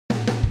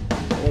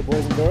Hello,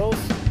 boys and girls,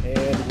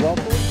 and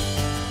welcome to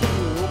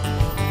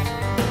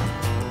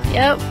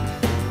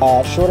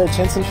shorter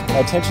attention,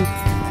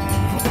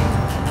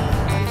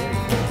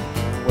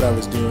 what I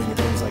was doing and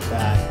things like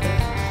that.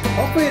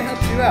 Hopefully it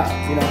helps you out.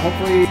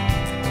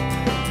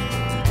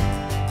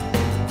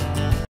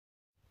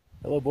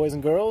 Hello, boys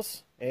and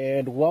girls,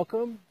 and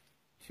welcome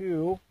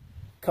to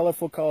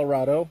colorful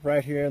Colorado,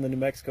 right here on the New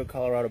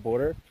Mexico-Colorado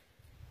border.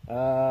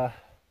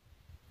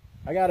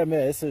 I gotta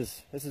admit, this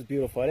is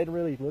beautiful. I didn't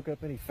really look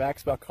up any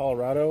facts about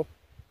Colorado.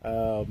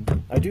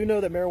 I do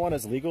know that marijuana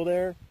is legal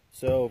there,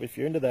 so if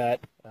you're into that,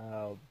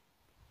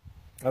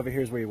 over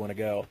here's where you want to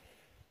go.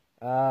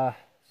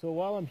 So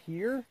while I'm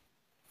here,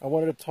 I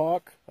wanted to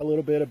talk a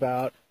little bit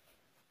about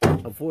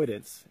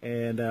avoidance,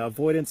 and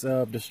avoidance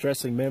of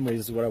distressing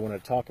memories is what I want to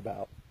talk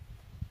about.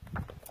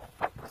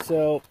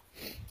 So,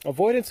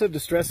 avoidance of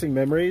distressing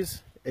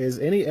memories is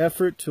any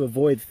effort to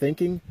avoid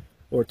thinking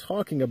or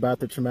talking about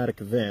the traumatic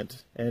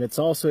event, and it's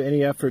also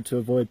any effort to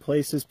avoid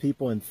places,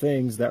 people, and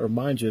things that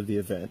remind you of the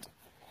event.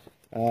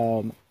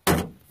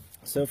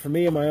 So for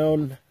me in my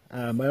own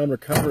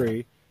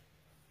recovery,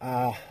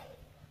 I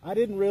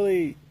didn't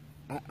really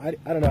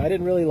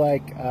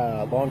like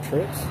long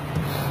trips,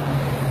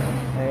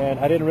 and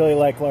I didn't really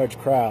like large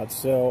crowds.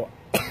 So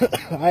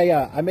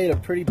I made a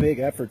pretty big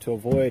effort to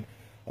avoid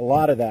a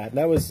lot of that, and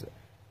that was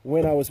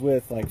when I was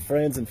with like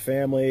friends and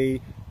family,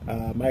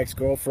 my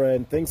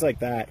ex-girlfriend, things like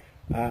that.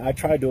 I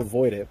tried to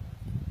avoid it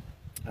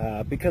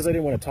because I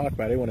didn't want to talk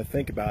about it. I didn't want to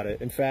think about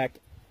it. In fact,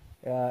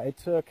 it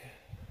took,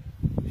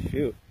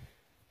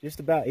 just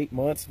about 8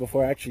 months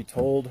before I actually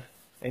told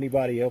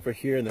anybody over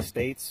here in the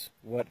States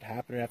what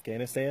happened in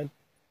Afghanistan.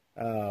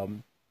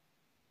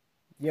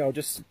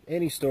 Just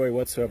any story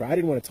whatsoever. I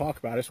didn't want to talk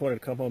about it. I just wanted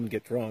to come home and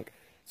get drunk.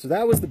 So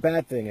that was the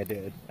bad thing I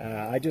did.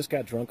 I just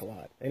got drunk a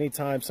lot.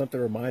 Anytime something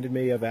reminded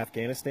me of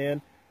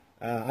Afghanistan,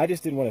 I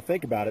just didn't want to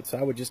think about it, so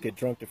I would just get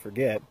drunk to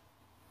forget.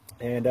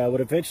 And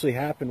what eventually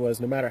happened was,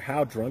 no matter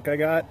how drunk I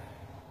got,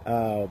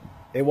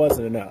 it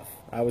wasn't enough.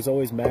 I was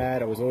always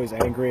mad, I was always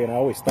angry, and I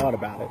always thought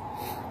about it.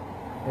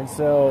 And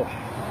so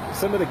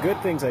some of the good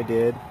things I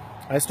did,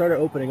 I started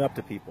opening up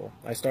to people.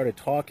 I started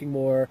talking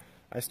more.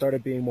 I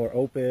started being more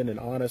open and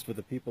honest with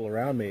the people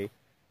around me.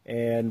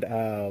 And,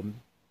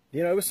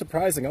 it was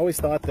surprising. I always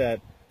thought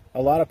that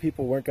a lot of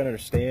people weren't going to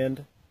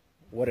understand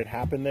what had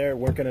happened there,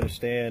 weren't going to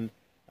understand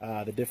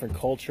the different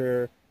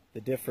culture, the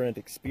different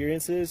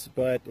experiences,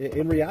 but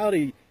in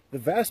reality, the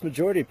vast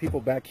majority of people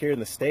back here in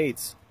the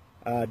States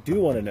do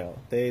want to know.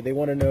 They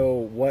want to know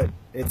what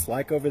it's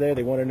like over there,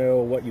 they want to know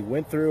what you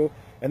went through,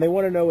 and they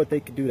want to know what they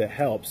could do to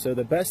help. So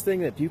the best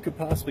thing that you could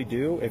possibly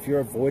do if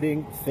you're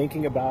avoiding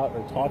thinking about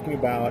or talking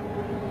about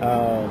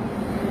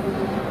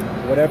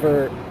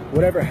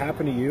whatever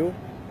happened to you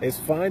is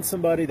find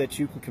somebody that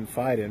you can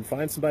confide in,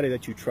 find somebody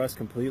that you trust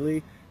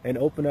completely, and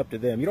open up to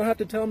them. You don't have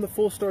to tell them the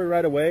full story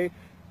right away.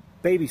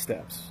 Baby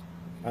steps.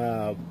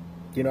 I've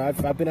been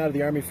out of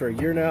the Army for a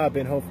year now. I've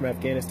been home from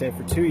Afghanistan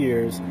for 2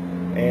 years,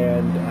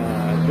 and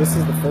this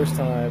is the first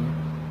time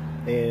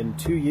in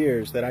 2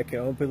 years that I can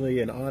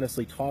openly and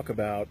honestly talk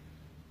about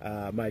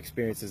my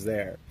experiences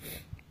there.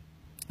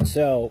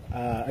 So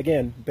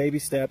again, baby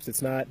steps.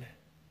 It's not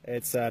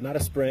a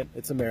sprint.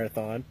 It's a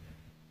marathon.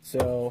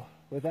 So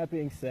with that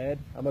being said,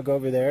 I'm gonna go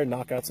over there and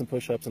knock out some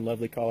push-ups in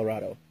lovely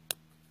Colorado.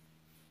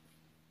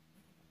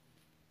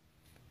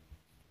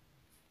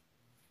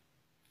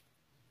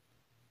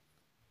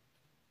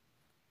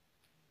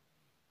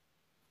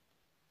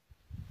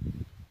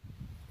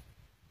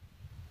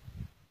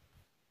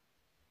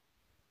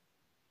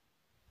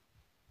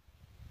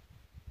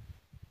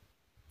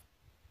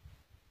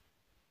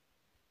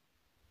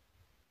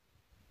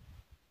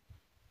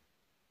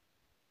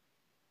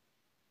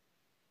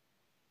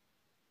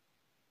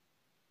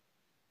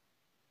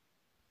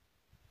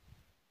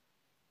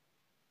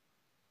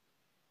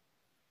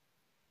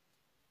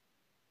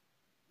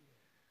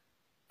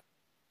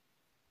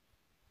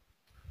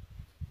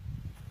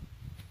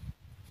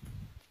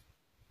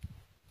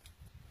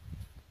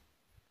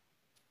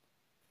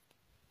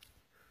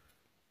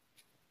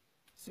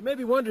 So you may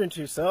be wondering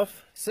to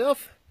yourself,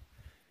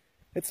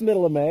 it's the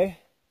middle of May.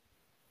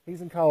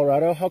 He's in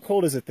Colorado. How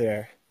cold is it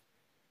there?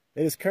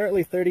 It is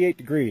currently 38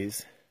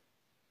 degrees.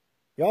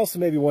 You also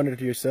may be wondering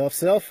to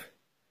yourself, if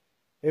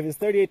it's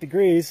 38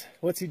 degrees,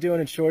 what's he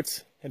doing in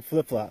shorts and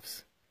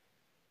flip-flops?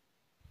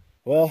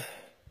 Well,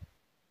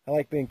 I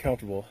like being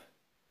comfortable.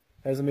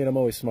 That doesn't mean I'm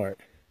always smart.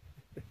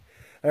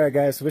 Alright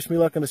guys, wish me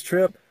luck on this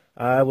trip.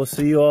 I will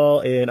see you all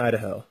in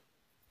Idaho.